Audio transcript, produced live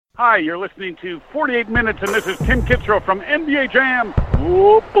Hi, you're listening to 48 Minutes, and this is Tim Kitzrow from NBA Jam.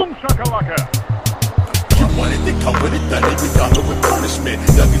 Whoa, boom shakalaka. You wanted to come with it, done it, we got it with punishment.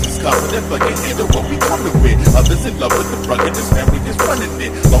 Youngest is confident, but can't handle what we coming with. Others in love with the drug and this family just running it.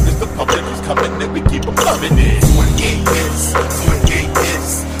 Long as the public is coming, then we keep them loving it. 28 hits, 28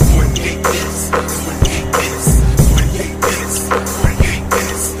 hits, 28 hits, 28 hits, 28 hits, 28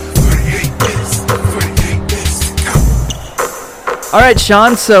 hits, 28 hits, 28 hits. All right,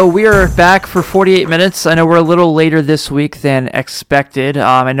 Sean, so we are back for 48 minutes. I know we're a little later this week than expected.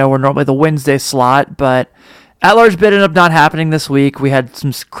 I know we're normally the Wednesday slot, but at-large bid ended up not happening this week. We had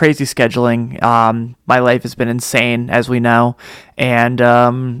some crazy scheduling. My life has been insane, as we know, and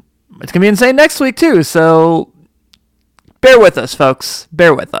it's going to be insane next week, too, so bear with us, folks.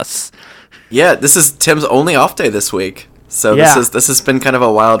 Bear with us. Yeah, this is Tim's only off day this week. So Yeah. this has been kind of a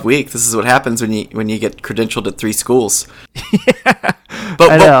wild week. This is what happens when you get credentialed at 3 schools.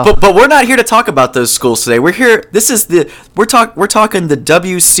 But we're not here to talk about those schools today. We're here. We're talking the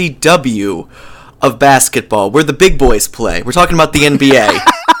WCW of basketball, where the big boys play. We're talking about the NBA.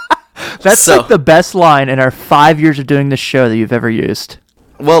 That's like the best line in our 5 years of doing this show that you've ever used.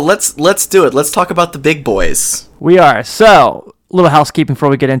 Well, let's do it. Let's talk about the big boys. We are. So, a little housekeeping before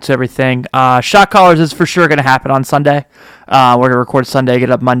we get into everything. Shot Callers is for sure going to happen on Sunday. We're going to record Sunday, get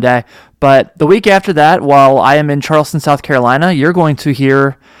up Monday. But the week after that, while I am in Charleston, South Carolina, you're going to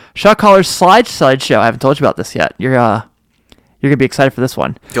hear Shot Callers slideshow. I haven't told you about this yet. You're going to be excited for this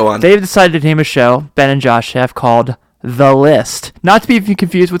one. Go on. They've decided to name a show, Ben and Josh have, called The List. Not to be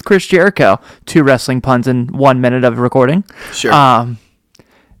confused with Chris Jericho. 2 wrestling puns in 1 minute of recording. Sure.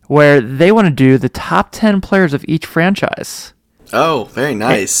 Where they want to do the top 10 players of each franchise. Oh, very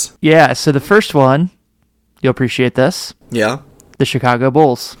nice. Yeah, so the first one, you'll appreciate this, Yeah. the Chicago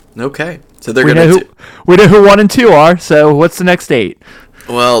Bulls. Okay. So they're We going know to... we know who 1 and 2 are, so what's the next 8?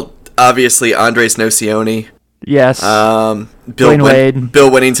 Well, obviously, Andres Nocioni. Yes, Bill Dwayne Wade. Bill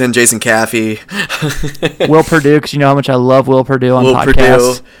Winnington, Jason Caffey. Will Purdue, because you know how much I love Will Purdue on Will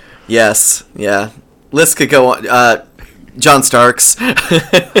podcasts. Purdue. Yes, yeah. List could go on. John Starks.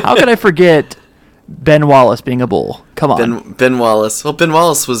 How could I forget Ben Wallace being a Bull? Come on. Ben Wallace. Well, Ben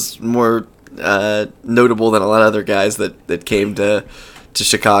Wallace was more notable than a lot of other guys that came to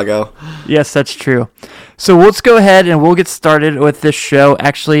Chicago. Yes, that's true. So let's go ahead and we'll get started with this show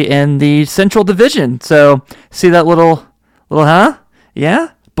actually in the Central Division. So see that little huh?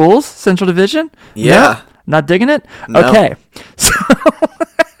 Yeah? Bulls, Central Division? Yeah. No? Not digging it? No. Okay. So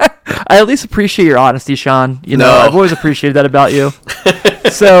I at least appreciate your honesty, Sean. You know, No. I've always appreciated that about you.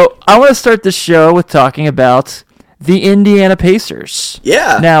 So I want to start the show with talking about the Indiana Pacers.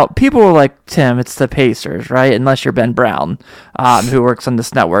 Yeah. Now, people were like, Tim, it's the Pacers, right? Unless you're Ben Brown, who works on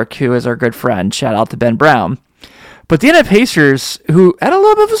this network, who is our good friend. Shout out to Ben Brown. But the Indiana Pacers, who had a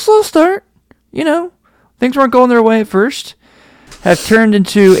little bit of a slow start, you know, things weren't going their way at first, have turned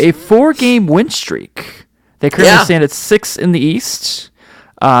into a 4-game win streak. They currently stand at 6 in the East.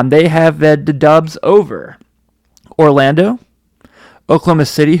 They have the Dubs over Orlando, Oklahoma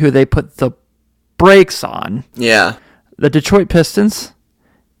City, who they put the brakes on, Yeah. the Detroit Pistons,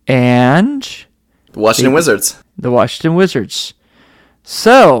 and The Washington Wizards. the Washington Wizards.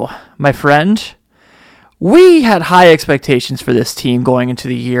 So, my friend, we had high expectations for this team going into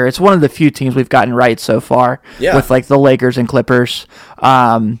the year. It's one of the few teams we've gotten right so far, Yeah. with like the Lakers and Clippers.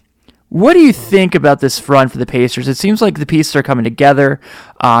 What do you think about this run for the Pacers? It seems like the pieces are coming together.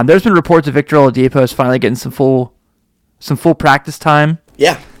 There's been reports that Victor Oladipo is finally getting some full practice time.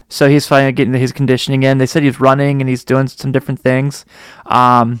 Yeah. So he's finally getting his conditioning in. They said he's running and he's doing some different things.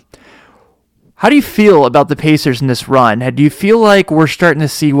 How do you feel about the Pacers in this run? Do you feel like we're starting to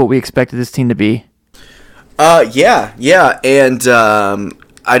see what we expected this team to be? Yeah. And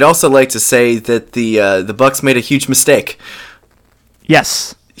I'd also like to say that the Bucks made a huge mistake.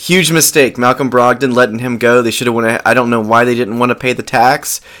 Yes. Huge mistake. Malcolm Brogdon letting him go. They should have I don't know why they didn't want to pay the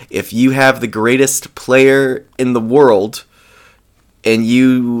tax. If you have the greatest player in the world and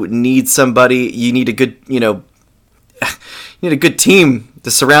you need somebody, you need a good, you need a good team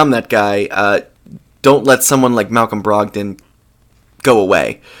to surround that guy. Don't let someone like Malcolm Brogdon go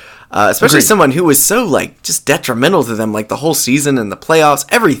away. Especially Agreed. someone who was so just detrimental to them the whole season and the playoffs,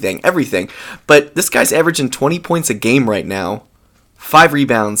 everything. But this guy's averaging 20 points a game right now. 5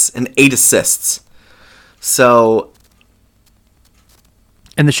 rebounds and 8 assists. So,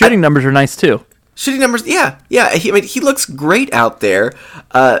 And the shooting numbers are nice too. shooting numbers, yeah. He looks great out there.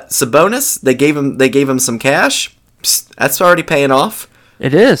 Sabonis, they gave him some cash. Psst, that's already paying off.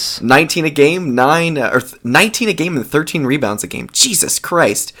 It is. 19 a game, 19 a game and 13 rebounds a game. Jesus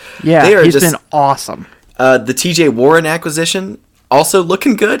Christ. Yeah, They are he's just, been awesome. the TJ Warren acquisition also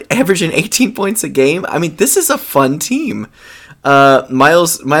looking good, averaging 18 points a game. I mean, this is a fun team.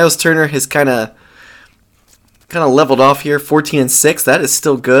 Miles Turner has kind of leveled off here, 14-6. That is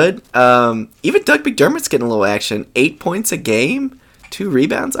still good. Even Doug McDermott's getting a little action. 8 points a game, 2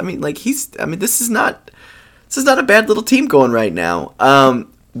 rebounds. I mean, this is not a bad little team going right now.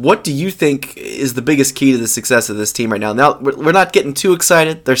 What do you think is the biggest key to the success of this team right now? Now, we're not getting too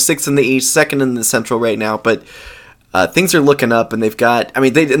excited. They're 6th in the East, 2nd in the Central right now, but things are looking up, and they've got. I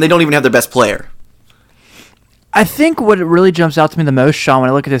mean, they don't even have their best player. I think what really jumps out to me the most, Sean, when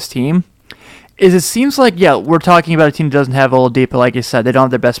I look at this team, is it seems like, we're talking about a team that doesn't have Oladipo, like you said. They don't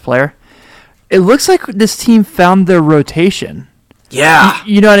have their best player. It looks like this team found their rotation. Yeah.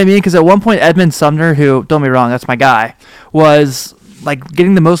 You know what I mean? Because at one point, Edmund Sumner, who, don't get me wrong, that's my guy, was like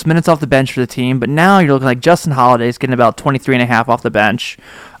getting the most minutes off the bench for the team. But now you're looking like Justin Holiday's getting about 23.5 off the bench.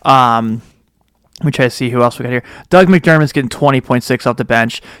 Let me try to see who else we got here. Doug McDermott's getting 20.6 off the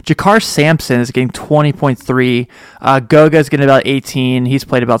bench. Jakar Sampson is getting 20.3. Goga's getting about 18. He's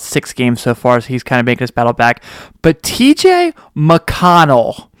played about 6 games so far, so he's kind of making his battle back. But TJ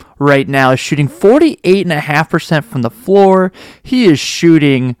McConnell right now is shooting 48.5% from the floor. He is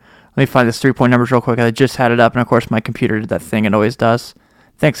shooting... Let me find this 3-point numbers real quick. I just had it up, and of course my computer did that thing it always does.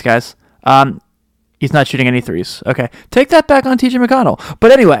 Thanks, guys. He's not shooting any threes. Okay. Take that back on TJ McConnell.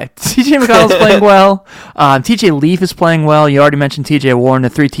 But anyway, TJ McConnell's playing well. TJ Leaf is playing well. You already mentioned TJ Warren. The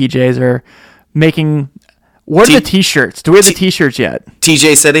 3 TJs are making... What are the T-shirts? Do we have the T-shirts yet?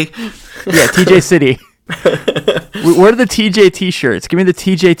 TJ City? Yeah, TJ City. What are the TJ T-shirts? Give me the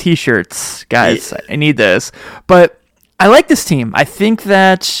TJ T-shirts, guys. I need those. But I like this team. I think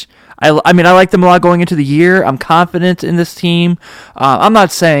that... I mean, I like them a lot going into the year. I'm confident in this team. I'm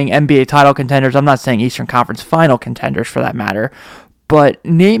not saying NBA title contenders. I'm not saying Eastern Conference final contenders for that matter. But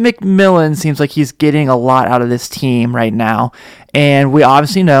Nate McMillan seems like he's getting a lot out of this team right now. And we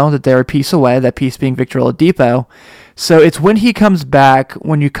obviously know that they're a piece away, that piece being Victor Oladipo. So it's when he comes back,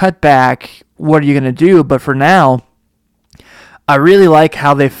 when you cut back, what are you going to do? But for now, I really like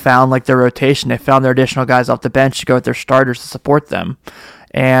how they found like their rotation. They found their additional guys off the bench to go with their starters to support them.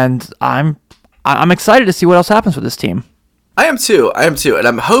 And I'm excited to see what else happens with this team. I am too. And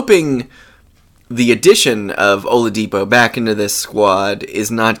I'm hoping the addition of Oladipo back into this squad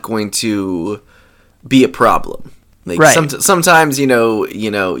is not going to be a problem. Like right. Sometimes, your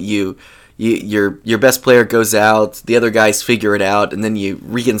best player goes out, the other guys figure it out, and then you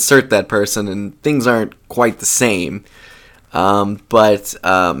reinsert that person, and things aren't quite the same. But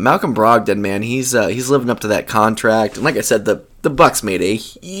Malcolm Brogdon, man, he's living up to that contract. And like I said, the Bucks made a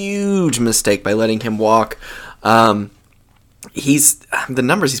huge mistake by letting him walk. The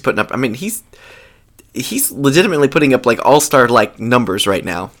numbers he's putting up. I mean, he's legitimately putting up like all-star like numbers right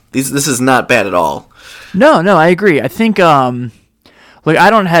now. This is not bad at all. No, I agree. I think I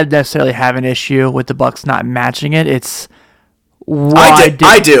don't necessarily have an issue with the Bucks not matching it. It's I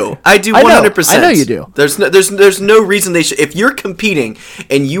do 100%. I know you do. There's no reason they should. If you're competing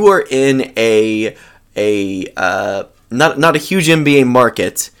and you are in a not a huge NBA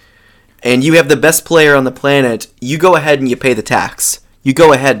market, and you have the best player on the planet, you go ahead and you pay the tax. You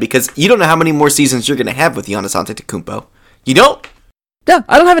go ahead because you don't know how many more seasons you're going to have with Giannis Antetokounmpo. You don't? Yeah,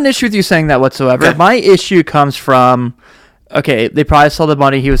 I don't have an issue with you saying that whatsoever. Okay. My issue comes from, okay, they probably saw the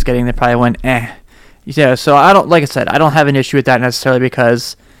money he was getting. They probably went, Yeah, so I don't, like I said, I don't have an issue with that necessarily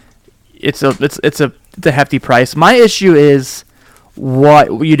because it's a hefty price. My issue is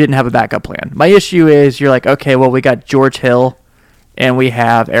what you didn't have a backup plan. My issue is you're like, okay, well, we got George Hill and we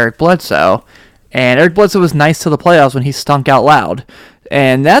have Eric Bledsoe. And Eric Bledsoe was nice to the playoffs when he stunk out loud.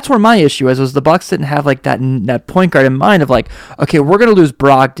 And that's where my issue was the Bucks didn't have like that point guard in mind of like, okay, we're going to lose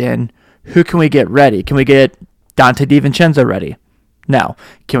Brogdon. Who can we get ready? Can we get Dante DiVincenzo ready? No.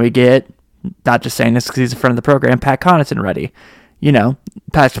 Can we get, not just saying this because he's a friend of the program, Pat Connaughton ready? You know,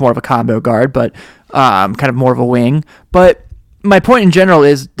 Pat's more of a combo guard, but kind of more of a wing. But my point in general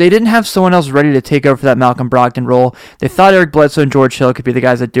is they didn't have someone else ready to take over for that Malcolm Brogdon role. They thought Eric Bledsoe and George Hill could be the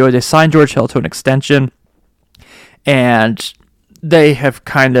guys that do it. They signed George Hill to an extension, and they have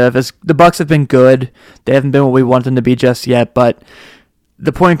kind of, as the Bucks have been good. They haven't been what we want them to be just yet, but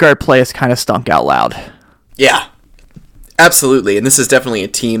the point guard play has kind of stunk out loud. Yeah, absolutely. And this is definitely a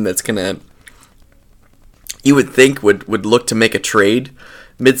team that's gonna, you would think would look to make a trade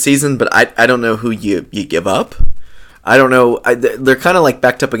mid-season, but I don't know who you give up. I don't know. They're kind of like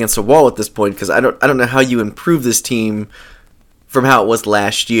backed up against a wall at this point because I don't know how you improve this team from how it was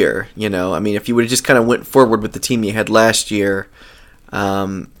last year. You know, I mean, if you would have just kind of went forward with the team you had last year,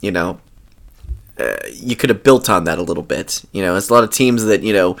 you know, you could have built on that a little bit. You know, it's a lot of teams that,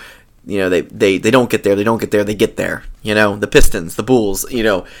 you know, they don't get there, they get there. The Pistons, the Bulls,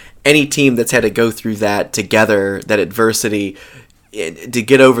 any team that's had to go through that together, that adversity, to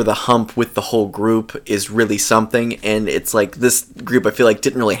get over the hump with the whole group is really something. And it's like this group, I feel like,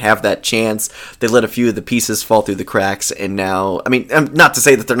 didn't really have that chance. They let a few of the pieces fall through the cracks, and now, not to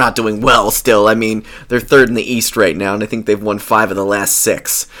say that they're not doing well still. They're third in the East right now, and I think they've won 5 of the last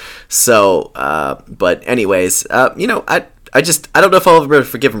 6. So, but anyways, I don't know if I'll ever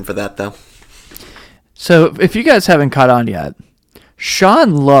forgive him for that, though. So, if you guys haven't caught on yet,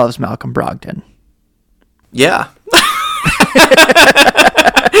 Sean loves Malcolm Brogdon. Yeah.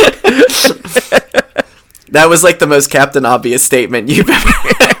 That was like the most Captain Obvious statement you've ever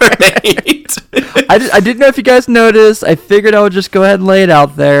made. I didn't know if you guys noticed. I figured I would just go ahead and lay it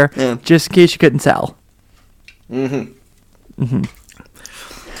out there, just in case you couldn't tell.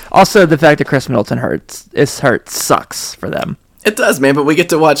 Also, the fact that Chris Middleton is hurt sucks for them. It does, man, but we get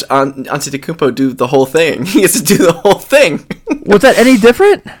to watch Antetokounmpo do the whole thing. He gets to do the whole thing. Was that any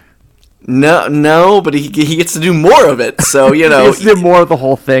different? No, but he gets to do more of it. So, he gets to do more of the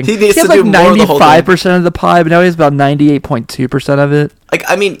whole thing. He needs to do more of the whole thing. 95% of the pie, but now he's about 98.2% of it.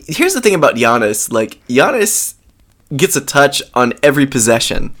 Here's the thing about Giannis. Giannis gets a touch on every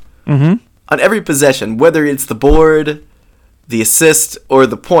possession. Mm-hmm. On every possession, whether it's the board, the assist, or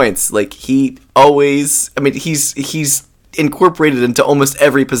the points. He always... he's incorporated into almost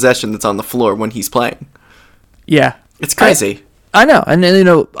every possession that's on the floor when he's playing. Yeah. It's crazy. I know, and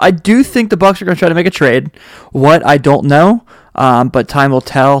I do think the Bucks are going to try to make a trade. What, I don't know, but time will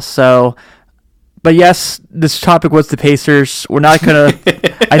tell. So, but yes, this topic was the Pacers. We're not going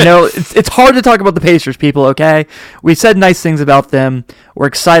to. I know it's hard to talk about the Pacers, people. Okay, we said nice things about them. We're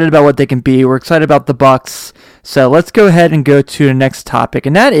excited about what they can be. We're excited about the Bucks. So let's go ahead and go to the next topic,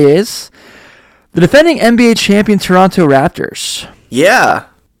 and that is the defending NBA champion Toronto Raptors. Yeah,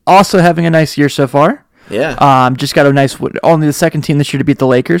 also having a nice year so far. Yeah. Just got a nice, only the second team this year to beat the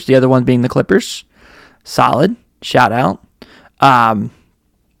Lakers, the other one being the Clippers. Solid. Shout out.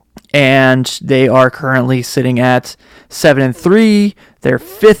 And they are currently sitting at 7-3. They're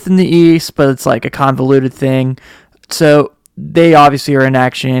 5th in the East, but it's like a convoluted thing. So they obviously are in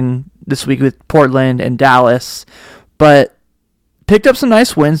action this week with Portland and Dallas, but picked up some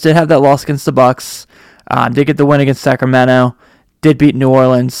nice wins. Did have that loss against the Bucks. Did get the win against Sacramento. Did beat New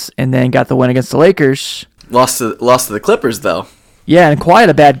Orleans, and then got the win against the Lakers. Lost to the Clippers, though. Yeah, and quite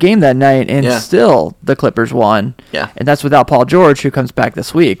a bad game that night, and still the Clippers won. Yeah. And that's without Paul George, who comes back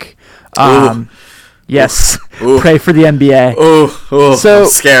this week. Yes, Ooh. Pray for the NBA. Ooh, so, I'm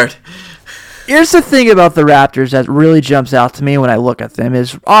scared. Here's the thing about the Raptors that really jumps out to me when I look at them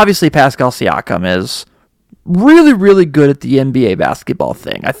is obviously Pascal Siakam is really, really good at the NBA basketball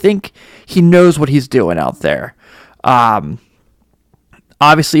thing. I think he knows what he's doing out there.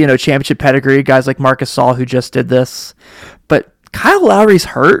 Obviously, championship pedigree, guys like Marc Gasol who just did this. But Kyle Lowry's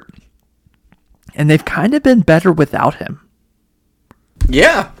hurt, and they've kind of been better without him.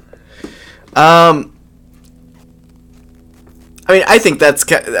 Yeah. I think that's...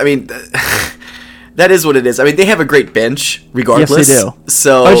 that is what it is. They have a great bench, regardless. Yes, they do.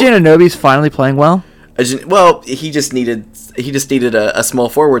 So OG Anunoby's finally playing well. Well, he just needed a small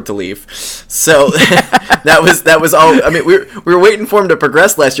forward to leave, so that was all. We were waiting for him to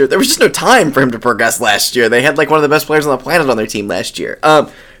progress last year. There was just no time for him to progress last year. They had one of the best players on the planet on their team last year.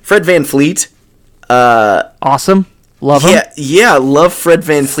 Fred VanVleet, awesome, love him. Yeah, love Fred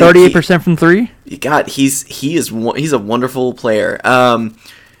VanVleet. 38% from 3. God, he's a wonderful player.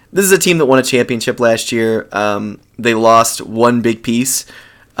 This is a team that won a championship last year. They lost one big piece.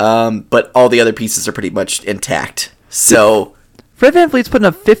 But all the other pieces are pretty much intact. So Fred VanVleet's putting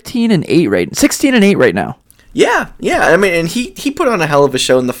up 16 and 8 right now. Yeah. And he put on a hell of a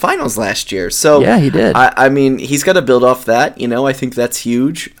show in the finals last year. So yeah, he did. He's got to build off that. I think that's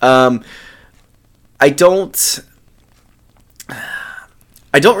huge. I don't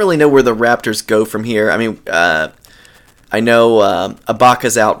really know where the Raptors go from here. I know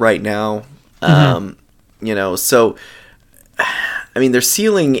Ibaka's out right now. So. Their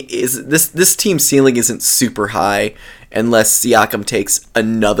ceiling is this team's ceiling isn't super high unless Siakam takes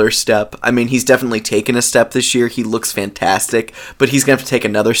another step. He's definitely taken a step this year. He looks fantastic, but he's gonna have to take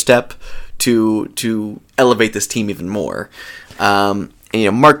another step to elevate this team even more. Marc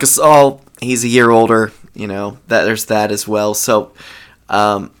Gasol, he's a year older. There's that as well. So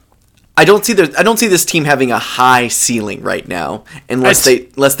I don't see this team having a high ceiling right now unless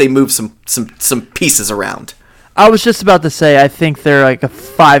they move some pieces around. I was just about to say, I think they're like a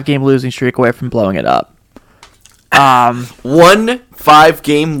 5-game losing streak away from blowing it up. 1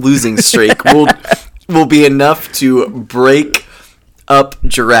 5-game losing streak will be enough to break up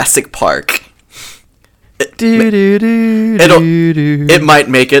Jurassic Park. It might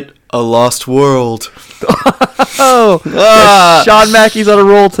make it a lost world. Sean Mackey's on a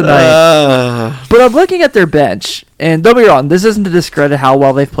roll tonight. But I'm looking at their bench, and don't be wrong, this isn't to discredit how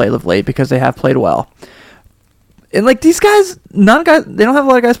well they've played of late, because they have played well. And like these guys, they don't have a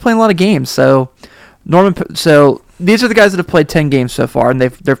lot of guys playing a lot of games. So these are the guys that have played 10 games so far, and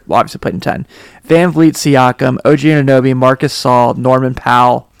they're obviously played in 10. Van Vliet, Siakam, OG Anunoby, Marcus Saul, Norman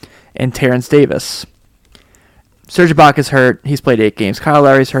Powell, and Terrence Davis. Serge Ibaka's hurt. He's played 8 games. Kyle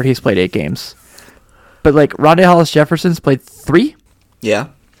Lowry's hurt. He's played 8 games. But like Rondae Hollis-Jefferson's played 3. Yeah.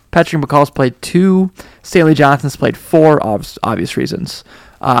 Patrick McCall's played 2. Stanley Johnson's played 4, obvious reasons.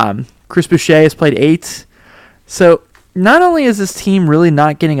 Chris Boucher has played 8. So not only is this team really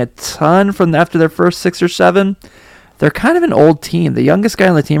not getting a ton from after their first 6 or 7, they're kind of an old team. The youngest guy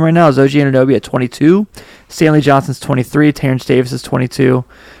on the team right now is OG Anunoby at 22. Stanley Johnson's 23. Terrence Davis is 22.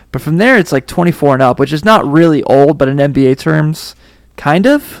 But from there, it's like 24 and up, which is not really old, but in NBA terms, kind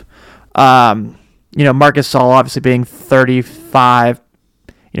of. Marcus Saul obviously being 35.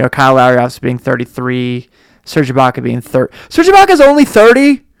 Kyle Lowry obviously being 33. Serge Ibaka being 30. Serge Ibaka's only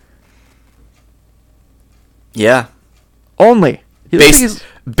 30? Yeah. Only.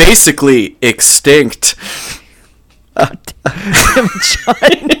 Basically extinct. But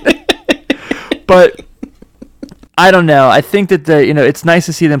I don't know. I think that it's nice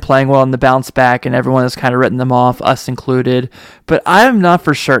to see them playing well and the bounce back, and everyone has kind of written them off, us included. But I am not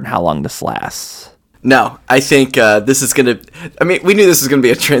for certain how long this lasts. No, I think this is going to... I mean, we knew this was going to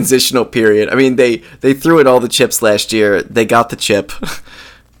be a transitional period. I mean, they threw in all the chips last year. They got the chip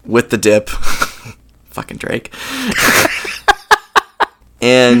with the dip. Fucking Drake.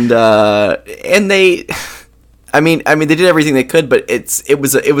 and they... I mean, they did everything they could, but it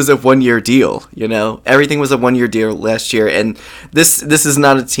was a 1-year deal. Everything was a 1-year deal last year, and this is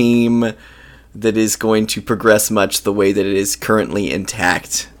not a team that is going to progress much the way that it is currently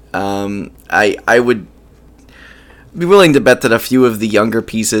intact. I would be willing to bet that a few of the younger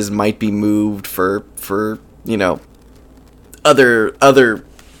pieces might be moved for other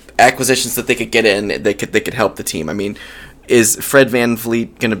acquisitions that they could get in. They could help the team. I mean, is Fred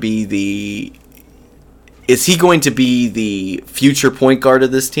VanVleet going to be Is he going to be the future point guard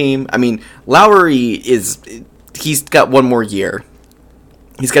of this team? I mean, Lowry he's got 1 more year.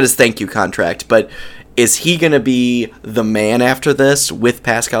 He's got his thank you contract, but is he going to be the man after this with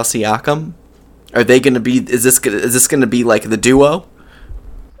Pascal Siakam? Are they going to be? Is this going to be like the duo?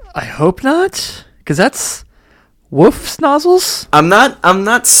 I hope not, because that's woof snozzles. I'm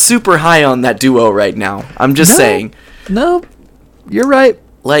not super high on that duo right now. I'm just saying. No, you're right.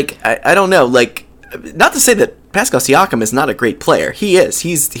 Like I don't know. Like, not to say that Pascal Siakam is not a great player. He is.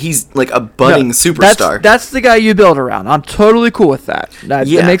 He's like a budding superstar. That's the guy you build around. I'm totally cool with that.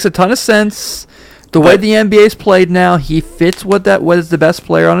 It makes a ton of sense. The way the NBA's played now, he fits what is the best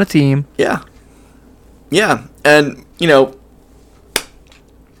player on a team. Yeah. Yeah, and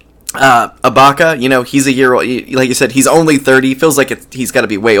Ibaka, he's a year old. Like you said, he's only 30. Feels like he's got to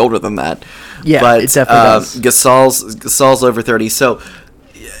be way older than that. Yeah, but it definitely does. Gasol's over 30. So,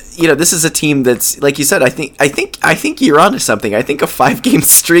 this is a team that's, like you said. I think you're onto something. I think a 5-game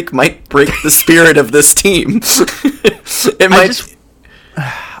streak might break the spirit of this team.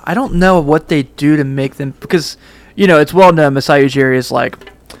 I don't know what they do to make them, because it's well known Masai Ujiri is like,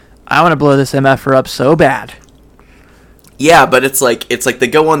 I want to blow this MFer up so bad. Yeah, but it's like they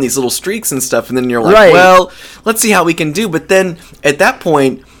go on these little streaks and stuff, and then you're like, right. Well, let's see how we can do. But then at that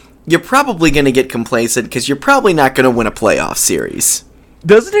point, you're probably going to get complacent because you're probably not going to win a playoff series.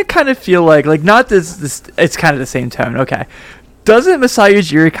 Doesn't it kind of feel like not this? It's kind of the same tone. Okay. Doesn't Masai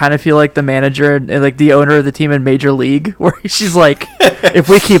Ujiri kind of feel like the manager and like the owner of the team in Major League, where she's like, if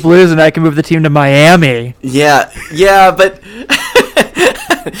we keep losing, I can move the team to Miami? Yeah, but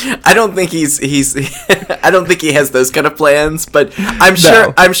I don't think I don't think he has those kind of plans. But I'm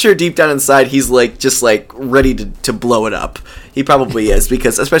sure deep down inside he's just ready to blow it up. He probably is,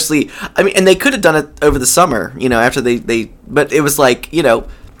 because especially, I mean, and they could have done it over the summer, after they but it was like,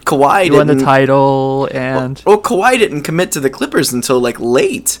 Kawhi won the title, and Kawhi didn't commit to the Clippers until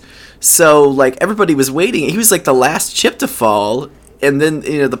late, so everybody was waiting. He was the last chip to fall, and then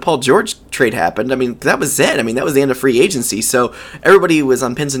the Paul George trade happened. I mean, that was it. I mean, that was the end of free agency. So everybody was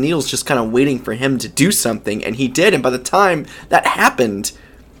on pins and needles, just kind of waiting for him to do something, and he did. And by the time that happened,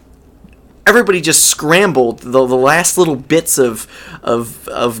 everybody just scrambled. The last little bits of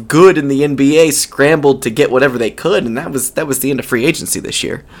good in the NBA scrambled to get whatever they could, and that was the end of free agency this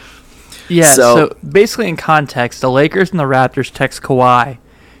year. Yeah. So basically, in context, the Lakers and the Raptors text Kawhi,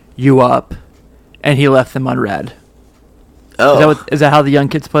 "You up?" and he left them unread. Oh, Is that how the young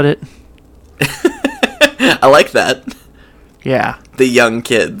kids put it? I like that. Yeah. The young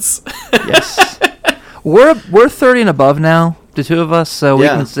kids. Yes. We're 30 and above now, the two of us, so we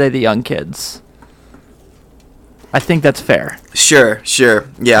Yeah. can say the young kids. I think that's fair. Sure.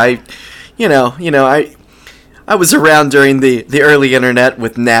 Yeah, I was around during the early internet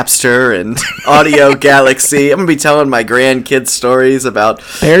with Napster and Audio Galaxy. I'm gonna be telling my grandkids stories about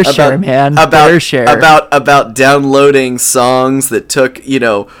Bear share, man. Bear share. about downloading songs that took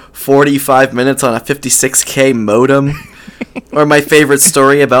 45 minutes on a 56K modem. Or my favorite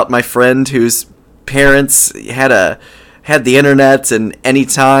story about my friend whose parents had the internet, and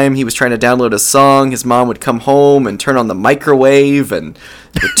anytime he was trying to download a song, his mom would come home and turn on the microwave and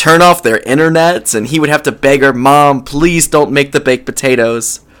would turn off their internet, and he would have to beg her, "Mom, please don't make the baked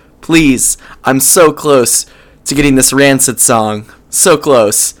potatoes. Please, I'm so close to getting this Rancid song. So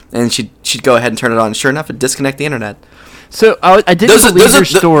close." And she'd go ahead and turn it on. Sure enough, it'd disconnect the internet. So I didn't believe your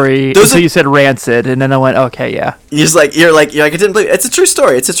story until you said Rancid, and then I went, okay, yeah. You're like I didn't believe it. It's a true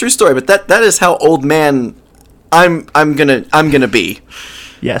story. It's a true story. But that is how old man I'm gonna be.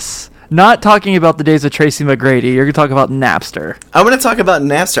 Yes. Not talking about the days of Tracy McGrady. You're gonna talk about Napster. I'm gonna talk about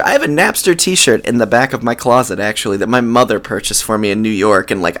Napster. I have a Napster T-shirt in the back of my closet actually that my mother purchased for me in New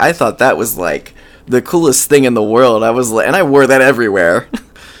York, and I thought that was the coolest thing in the world. And I wore that everywhere.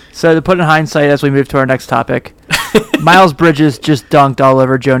 So to put in hindsight, as we move to our next topic, Miles Bridges just dunked all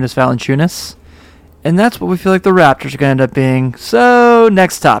over Jonas Valanciunas, and that's what we feel like the Raptors are gonna end up being. So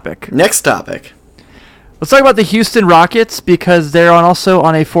next topic. Next topic. Let's talk about the Houston Rockets because they're also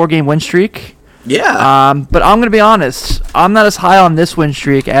on a 4-game win streak. Yeah. But I'm going to be honest. I'm not as high on this win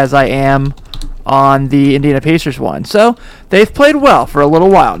streak as I am on the Indiana Pacers one. So they've played well for a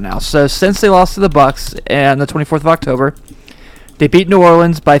little while now. So since they lost to the Bucks on the 24th of October, they beat New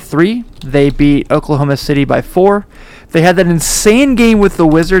Orleans by 3. They beat Oklahoma City by 4. They had that insane game with the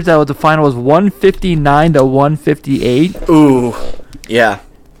Wizards. That was the final was 159-158. Ooh. Yeah.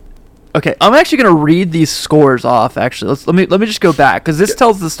 Okay, I'm actually going to read these scores off, actually. Let me just go back, because this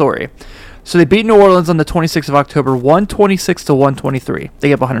tells the story. So they beat New Orleans on the 26th of October, 126-123. They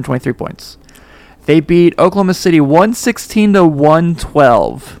get 123 points. They beat Oklahoma City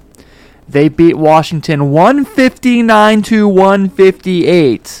 116-112. They beat Washington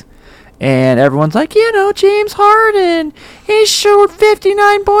 159-158. And everyone's like, James Harden, he showed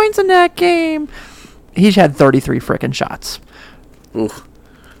 59 points in that game. He had 33 frickin' shots. Oof.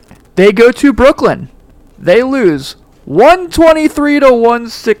 They go to Brooklyn. They lose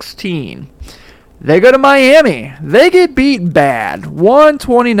 123-116. They go to Miami. They get beat bad,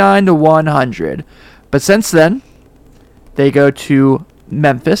 129-100. But since then, they go to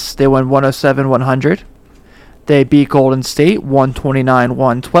Memphis. They win 107-100. They beat Golden State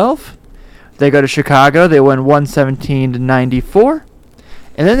 129-112. They go to Chicago. They win 117-94.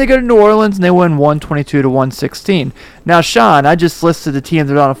 And then they go to New Orleans and they win 122-116. Now, Sean, I just listed the teams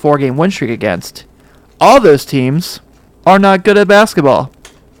they're on a 4-game win streak against. All those teams are not good at basketball.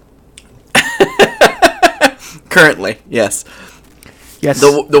 Currently, yes. Yes.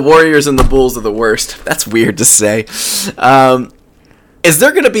 The Warriors and the Bulls are the worst. That's weird to say. Is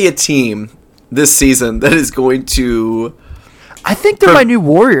there going to be a team this season that is going to... I think they're my new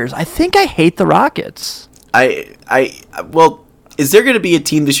Warriors. I think I hate the Rockets. Well... Is there going to be a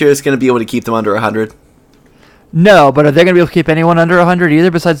team this year that's going to be able to keep them under 100? No, but are they going to be able to keep anyone under 100 either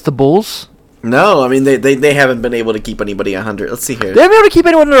besides the Bulls? No, I mean, they haven't been able to keep anybody 100. Let's see here. They haven't been able to keep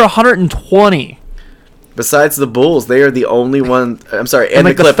anyone under 120. Besides the Bulls, they are the only one... I'm sorry, and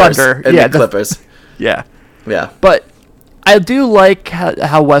the Clippers. Thunder. And the Clippers. Yeah. Yeah. But I do like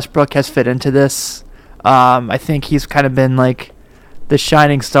how Westbrook has fit into this. I think he's kind of been the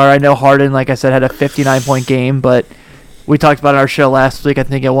shining star. I know Harden, like I said, had a 59-point game, but... We talked about it on our show last week. I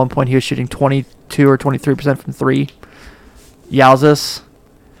think at one point he was shooting 22 or 23% from 3. Yowzas.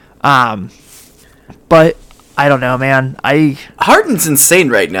 But I don't know, man. Harden's insane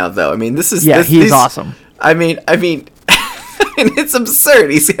right now, though. I mean, he's awesome. I mean, it's absurd.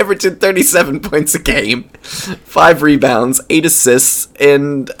 He's averaging 37 points a game, 5 rebounds, 8 assists,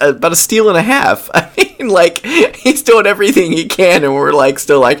 and about a steal and a half. I mean, he's doing everything he can, and we're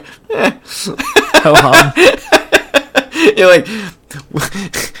still eh. Ho-hum. You're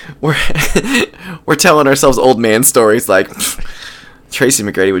we're telling ourselves old man stories Tracy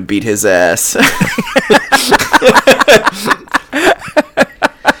McGrady would beat his ass.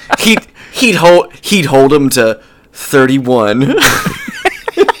 he'd hold him to 31.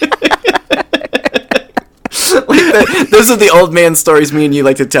 Those are the old man stories me and you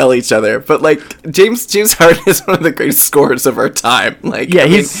like to tell each other. But James Harden is one of the greatest scorers of our time.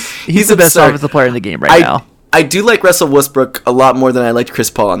 He's the best offensive player in the game right now. I do like Russell Westbrook a lot more than I liked Chris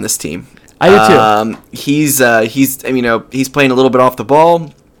Paul on this team. I do too. He's playing a little bit off the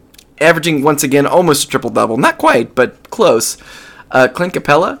ball, averaging once again almost a triple double. Not quite, but close. Clint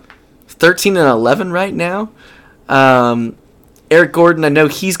Capella, 13 and 11 right now. Eric Gordon, I know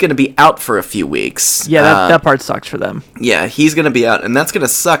he's going to be out for a few weeks. Yeah, that part sucks for them. Yeah, he's going to be out, and that's going to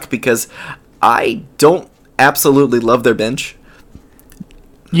suck because I don't absolutely love their bench.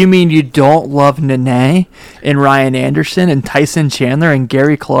 You mean you don't love Nene and Ryan Anderson and Tyson Chandler and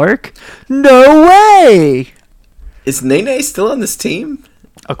Gary Clark? No way! Is Nene still on this team?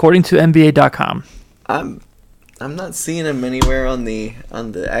 According to NBA.com. I'm not seeing him anywhere on the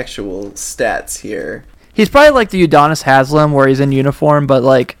actual stats here. He's probably like the Udonis Haslem where he's in uniform, but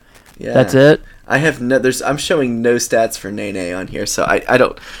like that's it. I have I'm showing no stats for Nene on here, so I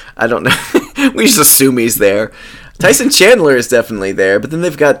don't know. We just assume he's there. Tyson Chandler is definitely there, but then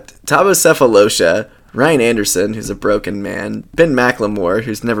they've got Thabo Sefolosha, Ryan Anderson, who's a broken man, Ben McLemore,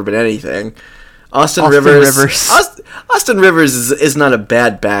 who's never been anything, Austin Rivers. Austin Rivers is not a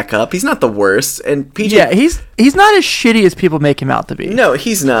bad backup. He's not the worst, and PJ. Yeah, he's not as shitty as people make him out to be. No,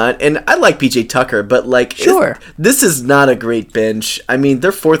 he's not, and I like PJ Tucker, but like, sure, this is not a great bench. I mean,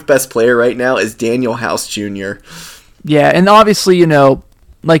 their fourth best player right now is Daniel House Jr. Yeah, and obviously,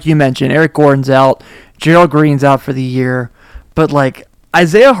 like you mentioned, Eric Gordon's out. Gerald Green's out for the year, but like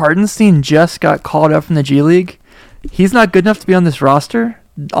Isaiah Hardenstein just got called up from the G League. He's not good enough to be on this roster?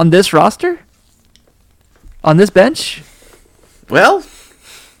 On this bench? Well,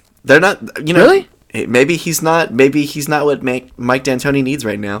 they're not, Really? Maybe he's not what Mike D'Antoni needs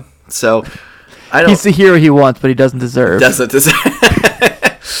right now. So, He's the hero he wants, but he doesn't deserve.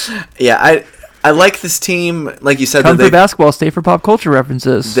 Yeah, I like this team. Like you said, come for basketball, stay for pop culture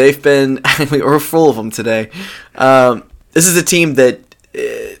references. They've been we're full of them today. This is a team that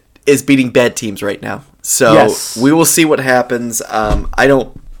is beating bad teams right now. So yes. We will see what happens. I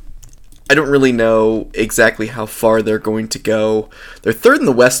don't really know exactly how far they're going to go. They're third in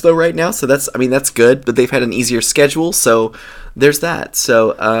the West though right now, so that's good. But they've had an easier schedule, so there's that.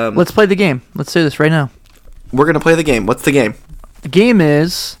 So let's play the game. Let's do this right now. We're gonna play the game. What's the game? The game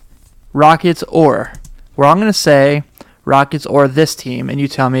is Rockets or. Where I'm going to say Rockets or this team, and you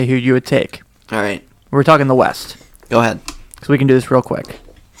tell me who you would take. All right. We're talking the West. Go ahead. So we can do this real quick.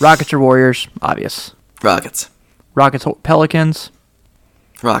 Rockets or Warriors? Obvious. Rockets. Rockets Pelicans?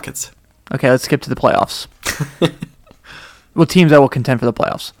 Rockets. Okay, let's skip to the playoffs. Well, teams that will contend for the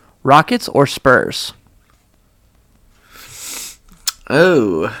playoffs. Rockets or Spurs?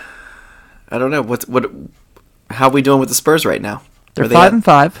 Oh. I don't know. How are we doing with the Spurs right now? They're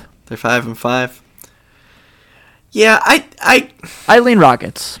 5-5. They're 5-5. Yeah, I lean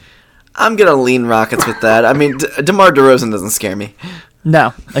Rockets. I'm gonna lean Rockets with that. I mean, DeMar DeRozan doesn't scare me.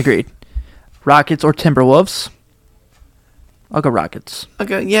 No, agreed. Rockets or Timberwolves? I'll go Rockets.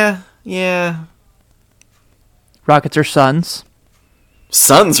 Okay, yeah. Rockets or Suns?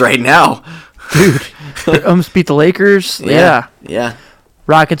 Suns right now, dude. They almost beat the Lakers. Yeah.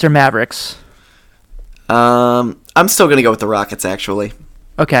 Rockets or Mavericks? I'm still gonna go with the Rockets actually.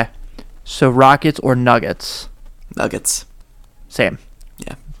 Okay, so Rockets or Nuggets? Nuggets. Same.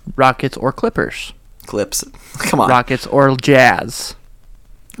 Yeah. Rockets or Clippers? Clips. Come on. Rockets or Jazz?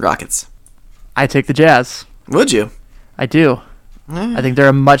 Rockets. I take the Jazz. Would you? I do. I think they're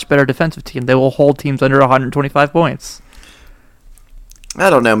a much better defensive team. They will hold teams under 125 points. I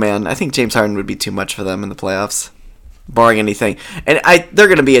don't know, man. I think James Harden would be too much for them in the playoffs, barring anything. And they're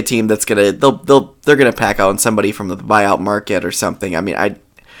going to be a team that's they're going to pack on somebody from the buyout market or something. I mean,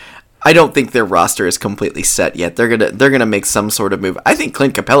 I don't think their roster is completely set yet. They're gonna make some sort of move. I think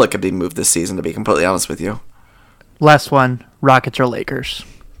Clint Capella could be moved this season, to be completely honest with you. Last one, Rockets or Lakers?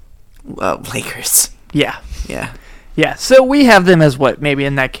 Lakers. Yeah. Yeah. So we have them as what? Maybe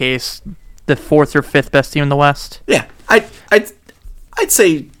in that case, the fourth or fifth best team in the West. Yeah. I'd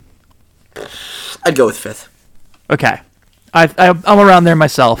say I'd go with fifth. Okay. I'm around there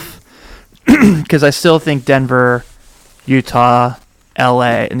myself because I still think Denver, Utah,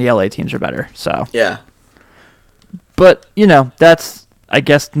 LA, and the LA teams are better. So yeah. But that's I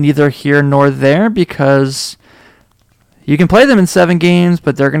guess neither here nor there because you can play them in 7 games,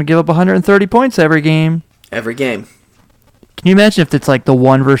 but they're going to give up 130 points every game. Every game. Can you imagine if it's like the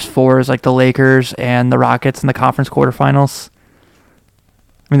 1 versus 4s, like the Lakers and the Rockets in the conference quarterfinals?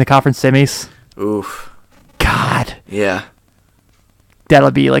 I mean, the conference semis. Oof. God. Yeah.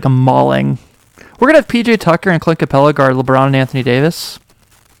 That'll be like a mauling. We're going to have PJ Tucker and Clint Capella guard LeBron and Anthony Davis.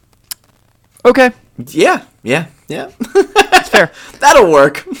 Okay. Yeah. It's fair. That'll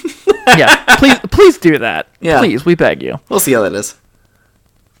work. Yeah. Please do that. Yeah. Please, we beg you. We'll see how that is.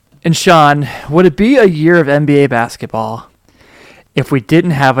 And Sean, would it be a year of NBA basketball if we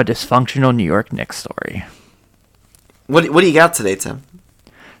didn't have a dysfunctional New York Knicks story? What do you got today, Tim?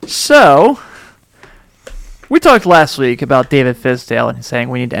 So, we talked last week about David Fizdale and saying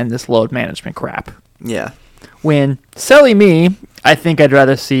we need to end this load management crap. Yeah. When, silly me, I think I'd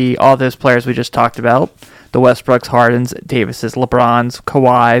rather see all those players we just talked about, the Westbrooks, Hardens, Davises, LeBrons,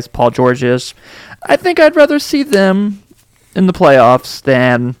 Kawhis, Paul Georges. I think I'd rather see them in the playoffs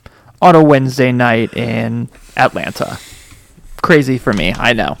than on a Wednesday night in Atlanta. Crazy for me,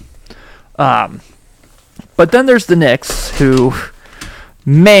 I know. But then there's the Knicks, who,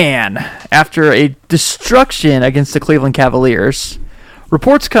 man, after a destruction against the Cleveland Cavaliers,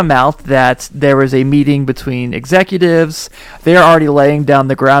 reports come out that there was a meeting between executives. They're already laying down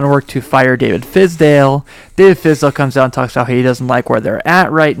the groundwork to fire David Fizdale. David Fizdale comes out and talks about how he doesn't like where they're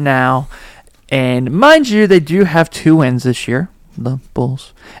at right now. And mind you, they do have 2 wins this year, the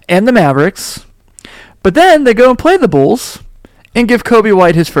Bulls and the Mavericks. But then they go and play the Bulls and give Kobe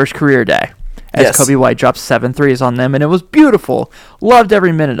White his first career day. As Yes. Kobe White dropped 7 threes on them, and it was beautiful. Loved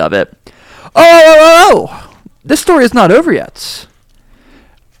every minute of it. Oh! This story is not over yet.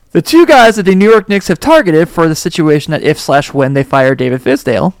 The 2 guys that the New York Knicks have targeted for the situation that if/when they fire David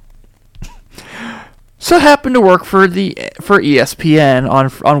Fizdale so happen to work for ESPN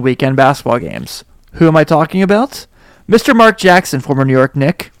on weekend basketball games. Who am I talking about? Mr. Mark Jackson, former New York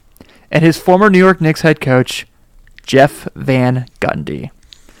Knick, and his former New York Knicks head coach, Jeff Van Gundy.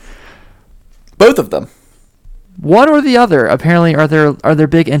 Both of them. One or the other, apparently, are their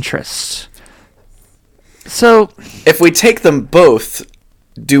big interests. So, If we take them both,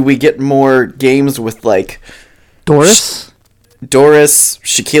 do we get more games with, like, Doris?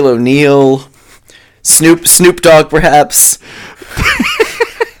 Shaquille O'Neal, Snoop Dogg, perhaps?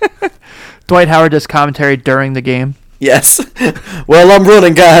 Dwight Howard does commentary during the game. Yes. Well, I'm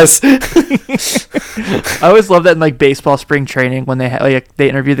running, guys. I always love that in like baseball spring training when they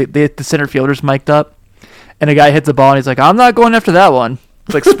interview the center fielders mic'd up, and a guy hits a ball and he's like, "I'm not going after that one."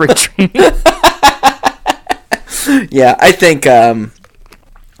 It's like spring training. Yeah, I think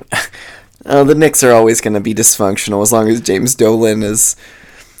the Knicks are always going to be dysfunctional as long as James Dolan is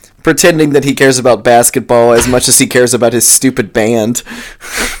pretending that he cares about basketball as much as he cares about his stupid band.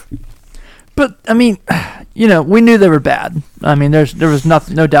 But I mean, we knew they were bad. I mean, there was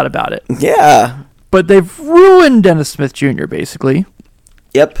no doubt about it. Yeah. But they've ruined Dennis Smith Jr. basically.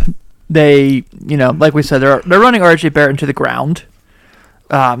 Yep. They, like we said, they're running R.J. Barrett into the ground.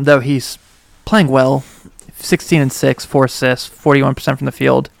 Though he's playing well, 16-6, 4 assists, 41% from the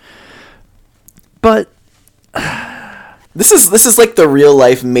field. But this is like the real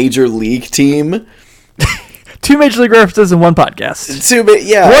life major league team. 2 Major League references in one podcast.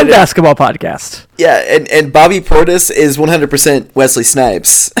 One basketball podcast. Yeah, and Bobby Portis is 100% Wesley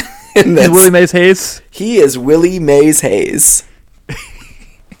Snipes. And Willie Mays Hayes. He is Willie Mays Hayes.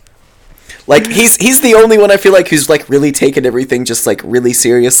 Like he's the only one I feel like who's like really taken everything just like really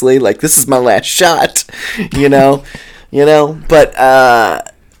seriously. Like this is my last shot, But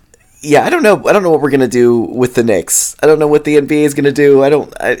yeah, I don't know what we're gonna do with the Knicks. I don't know what the NBA is gonna do.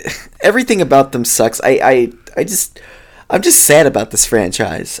 Everything about them sucks. I'm just sad about this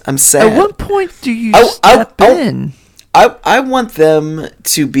franchise. I'm sad. At what point do you step in? I want them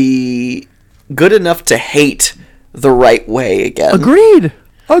to be good enough to hate the right way again. Agreed.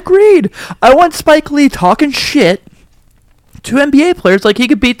 I want Spike Lee talking shit to NBA players like he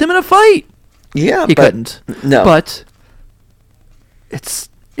could beat them in a fight. Yeah, he couldn't. No, but it's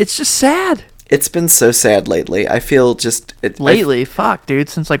just sad. It's been so sad lately. I feel just lately. Fuck, dude.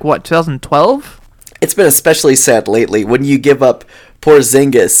 Since like what, 2012? It's been especially sad lately when you give up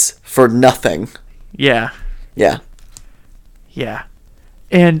Porzingis for nothing. Yeah. Yeah. Yeah.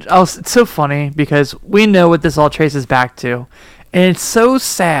 And it's so funny because we know what this all traces back to. And it's so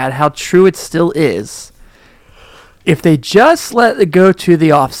sad how true it still is. If they just let it go to the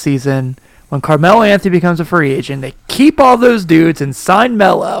offseason, when Carmelo Anthony becomes a free agent, they keep all those dudes and sign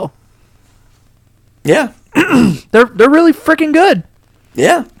Melo. Yeah. They're really freaking good.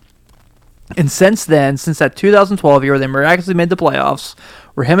 Yeah. And since then, since that 2012 year where they miraculously made the playoffs,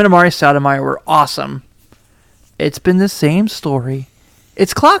 where him and Amari Stoudemire were awesome, it's been the same story.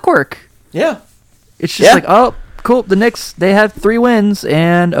 It's clockwork. Yeah. It's just like, oh, cool. The Knicks, they have 3 wins,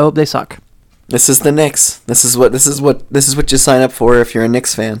 and they suck. This is the Knicks. This is what you sign up for if you're a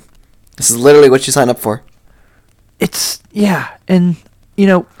Knicks fan. This is literally what you sign up for. And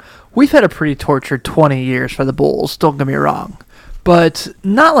we've had a pretty tortured 20 years for the Bulls. Don't get me wrong, but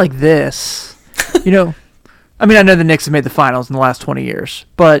not like this. I mean, I know the Knicks have made the finals in the last 20 years,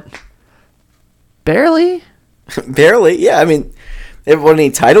 but barely. Barely, yeah. I mean, They haven't won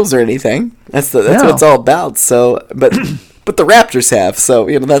any titles or anything. That's what it's all about. So, but the Raptors have. So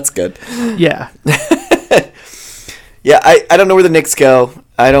that's good. Yeah. Yeah, I don't know where the Knicks go.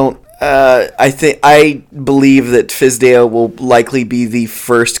 I don't. I believe that Fizdale will likely be the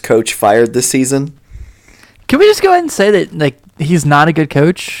first coach fired this season. Can we just go ahead and say that he's not a good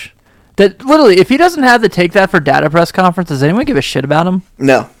coach? That literally, if he doesn't have the take that for data press conference, does anyone give a shit about him?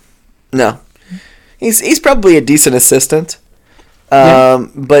 No. He's probably a decent assistant.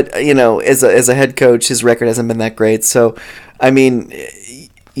 But as a head coach, his record hasn't been that great. So, I mean,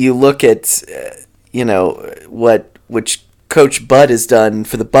 you look at which Coach Bud has done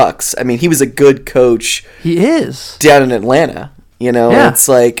for the Bucks. I mean, he was a good coach. He is down in Atlanta. It's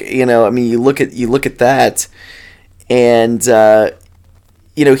like I mean, you look at that, and I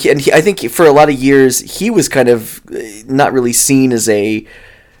think for a lot of years he was kind of not really seen as a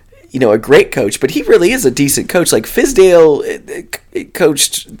great coach, but he really is a decent coach. Like Fizdale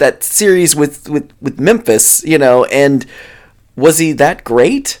coached that series with Memphis, and was he that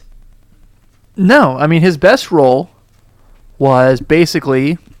great? No, I mean his best role was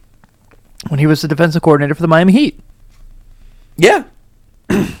basically when he was the defensive coordinator for the Miami Heat. Yeah.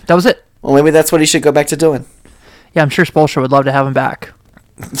 That was it. Well, maybe that's what he should go back to doing. Yeah, I'm sure Spoelstra would love to have him back.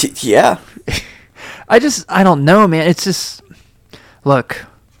 Yeah. I don't know, man. It's just, look,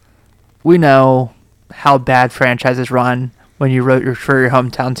 we know how bad franchises run when you root for your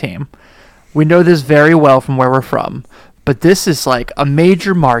hometown team. We know this very well from where we're from. But this is like a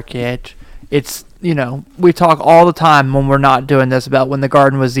major market. It's, we talk all the time when we're not doing this about when the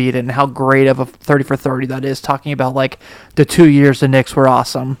Garden was eaten and how great of a 30 for 30 that is, talking about like the 2 years the Knicks were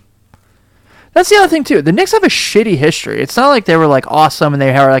awesome. That's the other thing too. The Knicks have a shitty history. It's not like they were like awesome and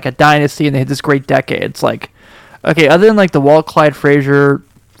they had like a dynasty and they had this great decade. It's like, okay, other than like the Walt Clyde Frazier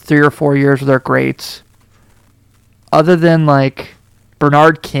 3 or 4 years where they're great, other than like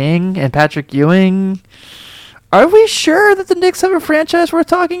Bernard King and Patrick Ewing, are we sure that the Knicks have a franchise worth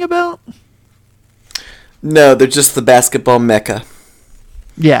talking about? No, they're just the basketball mecca.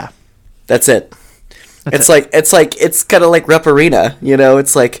 Yeah. That's it. It's kind of like Rupp Arena,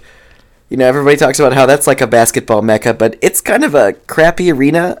 it's like, everybody talks about how that's like a basketball mecca, but it's kind of a crappy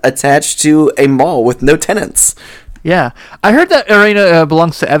arena attached to a mall with no tenants. Yeah. I heard that arena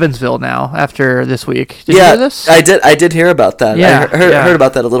belongs to Evansville now after this week. Did you hear this? I did hear about that. Yeah, I heard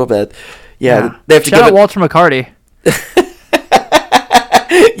about that a little bit. Yeah. They have to Shout out Walter McCarty.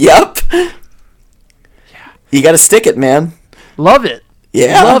 Yep. You got to stick it, man. Love it.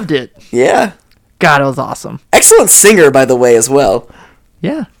 Yeah. Loved it. Yeah. God, it was awesome. Excellent singer, by the way, as well.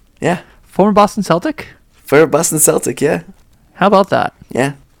 Yeah. Yeah. Former Boston Celtic? Former Boston Celtic, yeah. How about that?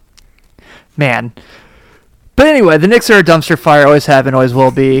 Yeah. Man. But anyway, the Knicks are a dumpster fire, always have and always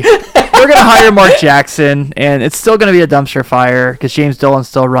will be. We're going to hire Mark Jackson, and it's still going to be a dumpster fire because James Dolan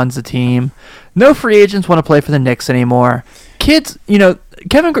still runs the team. No free agents want to play for the Knicks anymore. Kids,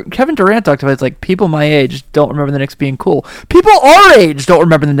 Kevin Durant talked about it. It's like people my age don't remember the Knicks being cool. People our age don't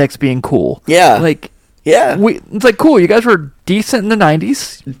remember the Knicks being cool. Yeah. Yeah. It's like, cool, you guys were decent in the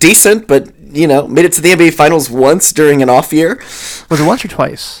 90s. Decent, but, made it to the NBA Finals once during an off year. Was it once or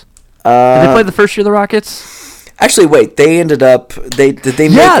twice? Did they play the first year of the Rockets? Actually, wait, they ended up... They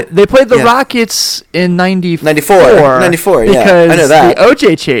they played the Rockets in 94. 94, yeah. Because I know that. the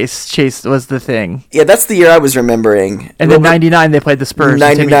OJ chase was the thing. Yeah, that's the year I was remembering. And then 99, they played the Spurs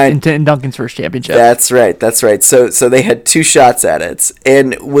 99 in Duncan's first championship. That's right. So they had 2 shots at it.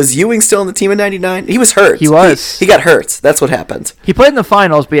 And was Ewing still on the team in 99? He was hurt. He was. He got hurt. That's what happened. He played in the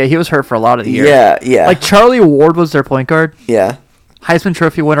finals, but yeah, he was hurt for a lot of the year. Yeah. Like Charlie Ward was their point guard. Yeah. Heisman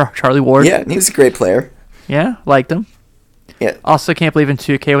Trophy winner Charlie Ward. Yeah, he was a great player. Yeah, liked him. Yeah. Also, can't believe in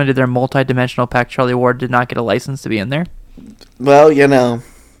 2K when they did their multi-dimensional pack, Charlie Ward did not get a license to be in there. Well,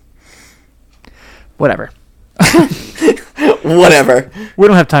 Whatever. Whatever. We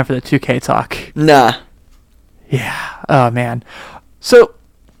don't have time for the 2K talk. Nah. Yeah. Oh, man. So,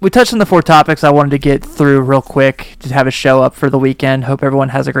 we touched on the 4 topics I wanted to get through real quick to have a show up for the weekend. Hope everyone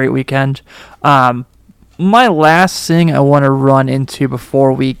has a great weekend. My last thing I want to run into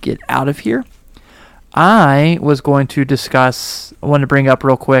before we get out of here, I wanted to bring up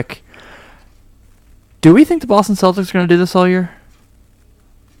real quick. Do we think the Boston Celtics are going to do this all year?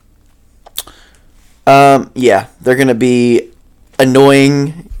 Yeah, they're going to be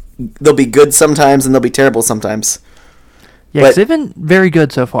annoying. They'll be good sometimes and they'll be terrible sometimes. Yeah, because they've been very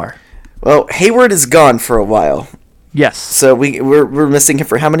good so far. Well, Hayward is gone for a while. Yes. So we're missing him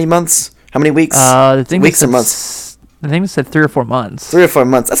for how many months? How many weeks? Weeks or months? I think it said 3 or 4 months. 3 or 4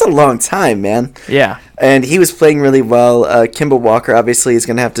 months. That's a long time, man. Yeah. And he was playing really well. Kemba Walker obviously is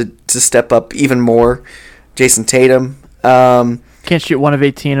going to have to step up even more. Jason Tatum. Can't shoot 1 of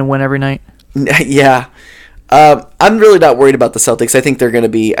 18 and win every night. Yeah. I'm really not worried about the Celtics. I think they're going to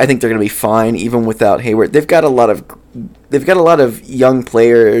be fine even without Hayward. They've got a lot of young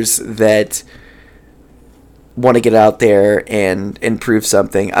players that want to get out there and prove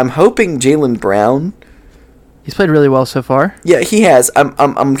something. I'm hoping Jaylen Brown. He's played really well so far. Yeah, he has.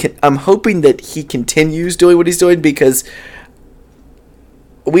 I'm hoping that he continues doing what he's doing because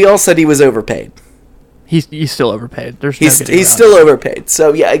we all said he was overpaid. He's still overpaid. He's still overpaid.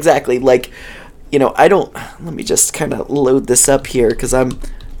 So yeah, exactly. Like, let me just kind of load this up here because I'm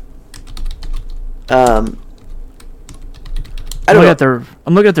looking at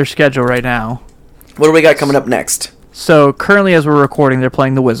their schedule right now. What do we got coming up next? So currently, as we're recording, they're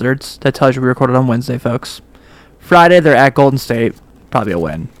playing the Wizards. That tells you we recorded on Wednesday, folks. Friday, they're at Golden State. Probably a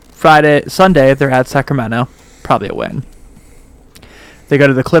win. Sunday, they're at Sacramento. Probably a win. They go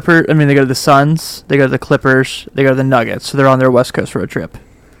to the they go to the Suns. They go to the Clippers. They go to the Nuggets. So they're on their West Coast road trip.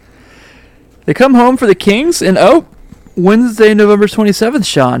 They come home for the Kings, and Wednesday, November 27th,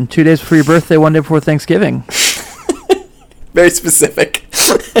 Sean. 2 days before your birthday, 1 day before Thanksgiving. Very specific.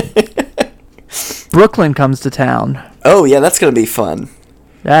 Brooklyn comes to town. Oh, yeah, that's going to be fun.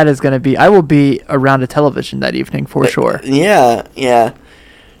 That is going to be... I will be around a television that evening, for sure. Yeah.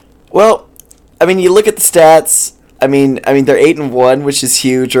 Well, I mean, you look at the stats. I mean, they're 8-1, which is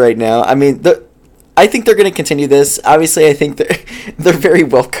huge right now. I mean, I think they're going to continue this. Obviously, I think they're very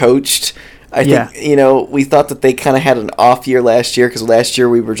well coached. I think, we thought that they kind of had an off year last year because last year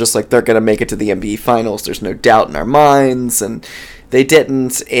we were just like, they're going to make it to the NBA Finals. There's no doubt in our minds, and they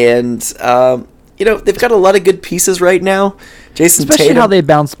didn't. And, they've got a lot of good pieces right now. Jason Especially Tatum. how they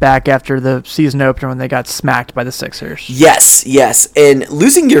bounced back after the season opener when they got smacked by the Sixers. Yes. And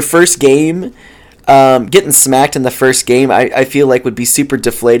losing your first game, getting smacked in the first game, I feel like would be super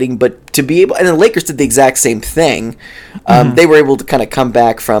deflating. But to be able, and the Lakers did the exact same thing. They were able to kind of come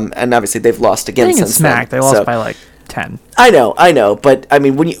back from, and obviously they've lost again since smacked. then. They lost by like 10. I know. But I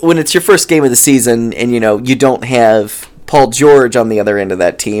mean, when it's your first game of the season, and you don't have Paul George on the other end of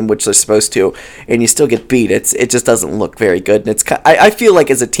that team, which they're supposed to, and you still get beat, it just doesn't look very good. And I feel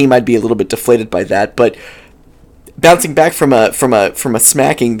like as a team I'd be a little bit deflated by that, but bouncing back from a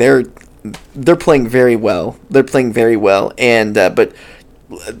smacking, they're playing very well. And but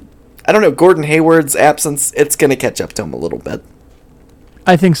I don't know, Gordon Hayward's absence, it's going to catch up to him a little bit.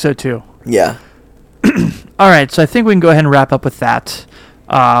 I think so too. Yeah. All right, so I think we can go ahead and wrap up with that.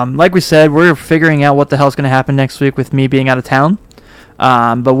 Like we said, we're figuring out what the hell's going to happen next week with me being out of town.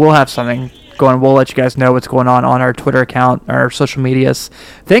 But we'll have something going. We'll let you guys know what's going on our Twitter account, our social medias.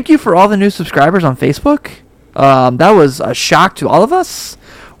 Thank you for all the new subscribers on Facebook. That was a shock to all of us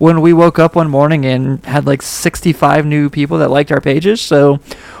when we woke up one morning and had like 65 new people that liked our pages. So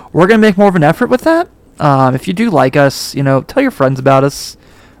we're going to make more of an effort with that. If you do like us, tell your friends about us.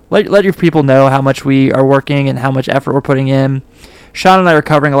 Let your people know how much we are working and how much effort we're putting in. Sean and I are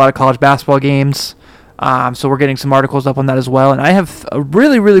covering a lot of college basketball games, so we're getting some articles up on that as well. And I have a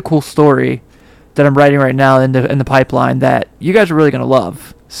really, really cool story that I'm writing right now in the pipeline that you guys are really going to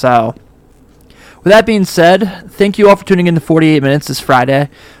love. So, with that being said, thank you all for tuning in to 48 Minutes this Friday.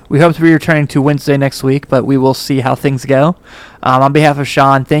 We hope to be returning to Wednesday next week, but we will see how things go. On behalf of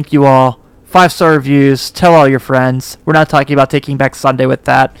Sean, thank you all. 5-star reviews. Tell all your friends. We're not talking about Taking Back Sunday with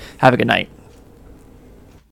that. Have a good night.